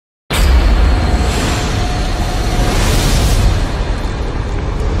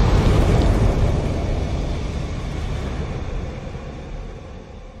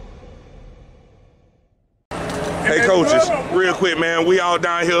coaches, real quick, man, we all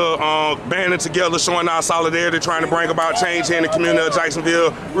down here banding together, showing our solidarity, trying to bring about change here in the community of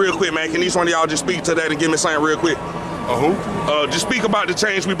Jacksonville. Real quick, man, can each one of y'all just speak to that and give me something real quick? Just speak about the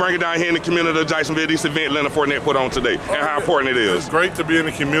change we bring down here in the community of Jacksonville, this event Leonard Fournette put on today, and how important it is. It's great to be in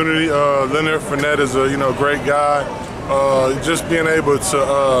the community. Leonard Fournette is a great guy. Just being able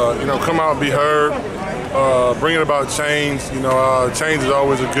to come out and be heard, bringing about change. Change is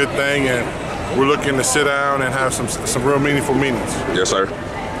always a good thing, and we're looking to sit down and have some real meaningful meetings. Yes, sir.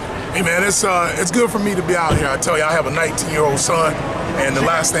 Hey man, it's good for me to be out here. I tell you, I have a 19-year-old son, and the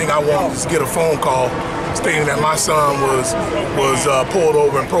last thing I want is get a phone call stating that my son was pulled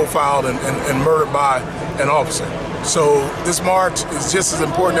over and profiled and murdered by an officer. So this march is just as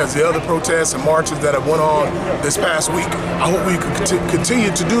important as the other protests and marches that have went on this past week. I hope we can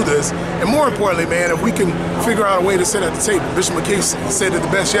continue to do this, and more importantly, man, if we can figure out a way to sit at the table. Bishop McKay said it the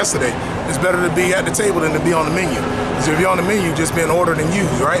best yesterday. It's better to be at the table than to be on the menu. Because if you're on the menu, you're just being ordered and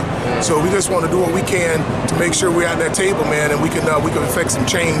used, right? So we just want to do what we can to make sure we're at that table, man, and we can affect some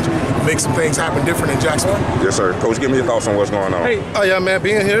change, and make some things happen different in Jacksonville. Yes, sir. Coach, give me your thoughts on what's going on. Hey, oh yeah, man,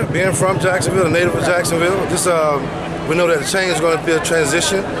 being here, being from Jacksonville, a native of Jacksonville, we know that the change is going to be a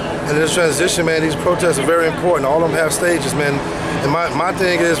transition, and in this transition, man, these protests are very important. All of them have stages, man. And my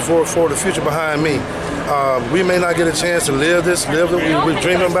thing is for the future behind me. We may not get a chance to live what we're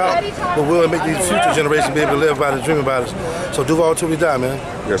dreaming about, but we'll make these future generations be able to live by the dream about us. So do all till we die, man.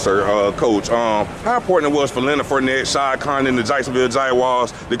 Yes, sir. Coach, how important it was for Leonard Fournette, Shad Khan, and the Jacksonville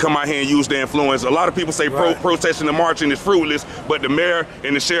Jaguars to come out here and use their influence. A lot of people say protesting and marching is fruitless, but the mayor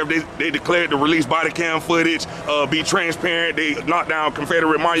and the sheriff, they declared to release body cam footage, be transparent, they knocked down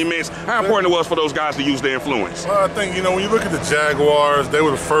Confederate monuments. How important it was for those guys to use their influence? Well, I think, when you look at the Jaguars, they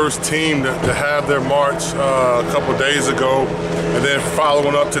were the first team to have their march a couple days ago, and then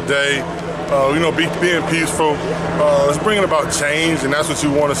following up today. Being peaceful, it's bringing about change, and that's what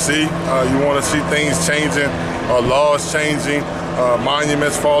you want to see. You want to see things changing, laws changing,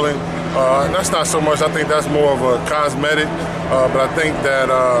 monuments falling. And that's not so much. I think that's more of a cosmetic. But I think that,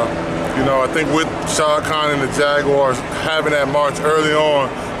 I think with Shad Khan and the Jaguars having that march early on,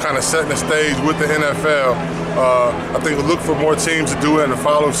 kind of setting the stage with the NFL, I think we'll look for more teams to do it and to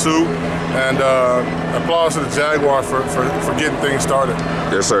follow suit. And applause to the Jaguars for getting things started.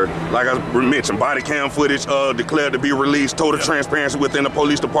 Yes, sir. Like I mentioned, body cam footage declared to be released, total transparency within the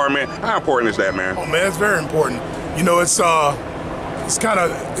police department. How important is that, man? Oh man, it's very important. It's kind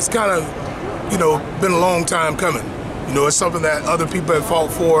of been a long time coming. It's something that other people have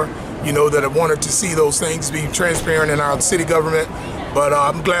fought for. That have wanted to see those things be transparent in our city government. But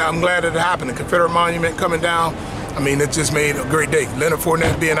I'm glad that it happened. The Confederate monument coming down. It just made a great day. Leonard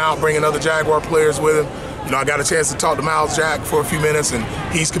Fournette being out, bringing other Jaguar players with him. I got a chance to talk to Miles Jack for a few minutes, and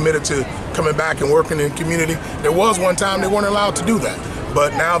he's committed to coming back and working in the community. There was one time they weren't allowed to do that,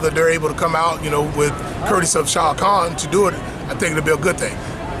 but now that they're able to come out, with courtesy of Shad Khan to do it, I think it'll be a good thing.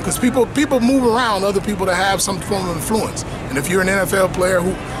 Because people move around other people that have some form of influence, and if you're an NFL player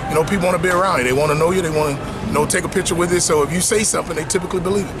who, people want to be around you, they want to know you, they want to, take a picture with you. So if you say something, they typically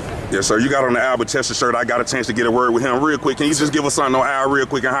believe it. Yes, sir. You got on the Albert Chester shirt. I got a chance to get a word with him real quick. Can you just give us something on Al real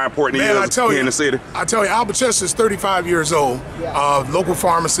quick and how important he is here in the city? I tell you, Albert Chester is 35 years old, local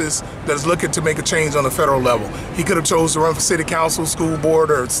pharmacist that is looking to make a change on the federal level. He could have chose to run for city council, school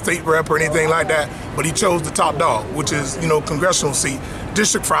board, or state rep or anything like that, but he chose the top dog, which is, congressional seat.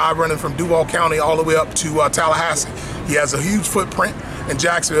 District 5, running from Duval County all the way up to Tallahassee. He has a huge footprint in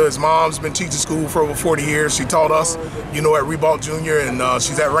Jacksonville. His mom's been teaching school for over 40 years. She taught us, at Reebok Jr., and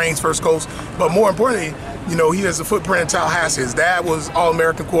she's at Rains First Coast. But more importantly, he has a footprint in Tallahassee. His dad was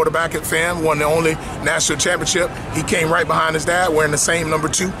All-American quarterback at FAM, won the only national championship. He came right behind his dad, wearing the same number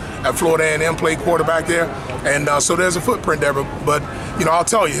 2 at Florida A&M, played quarterback there. And so there's a footprint there. But I'll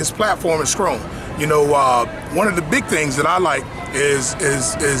tell you, his platform is strong. One of the big things that I like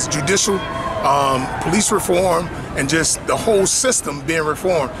is judicial, police reform, and just the whole system being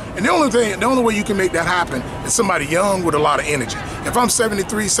reformed. And the only way you can make that happen is somebody young with a lot of energy. If I'm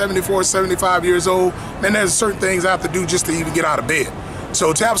 73, 74, 75 years old, then there's certain things I have to do just to even get out of bed.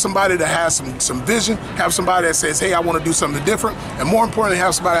 So to have somebody that has some vision, have somebody that says, hey, I want to do something different, and more importantly,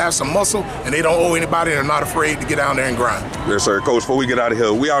 have somebody that has some muscle and they don't owe anybody and are not afraid to get down there and grind. Yes, sir. Coach, before we get out of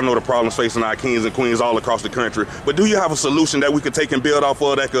here, we all know the problems facing our kings and queens all across the country, but do you have a solution that we could take and build off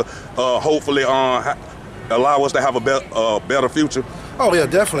of that could hopefully allow us to have a better future? Oh yeah,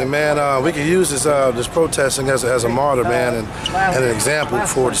 definitely, man. We can use this protesting as a martyr, man, and an example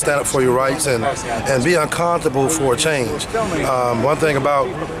to stand up for your rights and be uncomfortable for a change. One thing about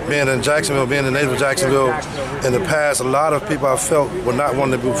being in Jacksonville, being a native of Jacksonville, in the past, a lot of people I felt were not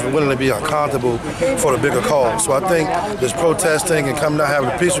willing to be uncomfortable for the bigger cause. So I think this protesting and coming out,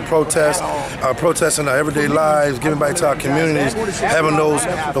 having a peaceful protest, protesting our everyday lives, giving back to our communities, having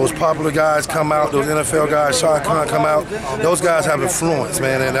those popular guys come out, those NFL guys, Shah Khan come out, those guys have influence,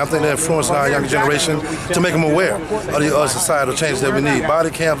 man, and I think they're influencing our younger generation to make them aware of the societal changes that we need. Body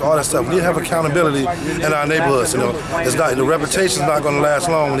cams, all that stuff. We need to have accountability in our neighborhoods. It's not, the reputation's not going to last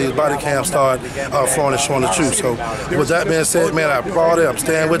long when these body cams start flowing and showing the truth. So with that being said, man, I applaud it. I'm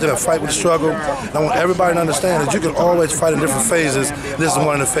staying with it. I fight with the struggle. And I want everybody to understand that you can always fight in different phases. This is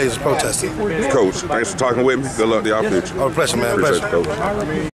one of the phases, protesting. Coach, thanks for talking with me. Good luck to y'all future. Oh, pleasure, man. Appreciate it,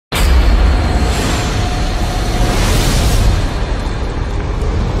 Coach.